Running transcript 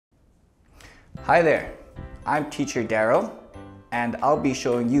Hi there, I'm teacher Daryl, and I'll be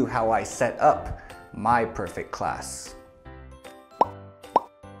showing you how I set up my perfect class.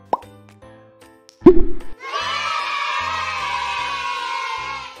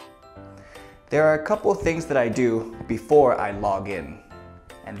 There are a couple things that I do before I log in,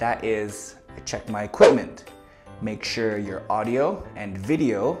 and that is I check my equipment, make sure your audio and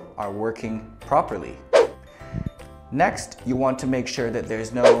video are working properly. Next, you want to make sure that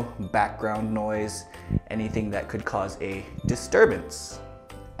there's no background noise, anything that could cause a disturbance.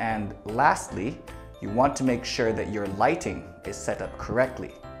 And lastly, you want to make sure that your lighting is set up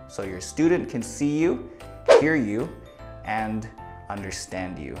correctly so your student can see you, hear you, and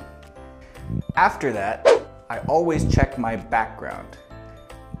understand you. After that, I always check my background.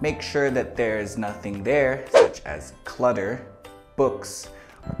 Make sure that there's nothing there, such as clutter, books,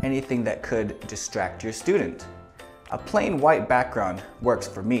 or anything that could distract your student. A plain white background works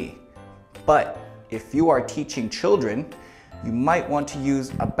for me, but if you are teaching children, you might want to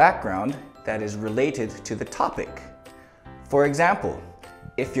use a background that is related to the topic. For example,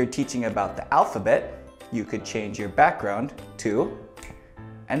 if you're teaching about the alphabet, you could change your background to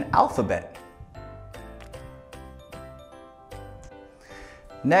an alphabet.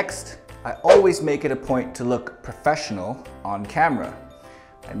 Next, I always make it a point to look professional on camera.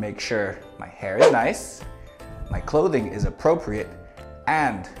 I make sure my hair is nice, my clothing is appropriate,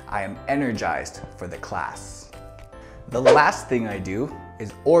 and I am energized for the class. The last thing I do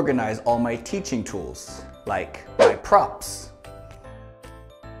is organize all my teaching tools, like my props,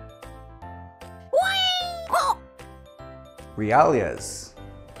 realias,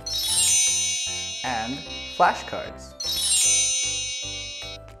 and flashcards.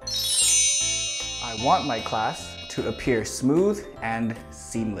 I want my class to appear smooth and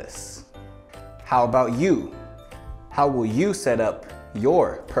seamless. How about you? How will you set up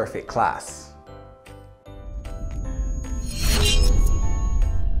your perfect class?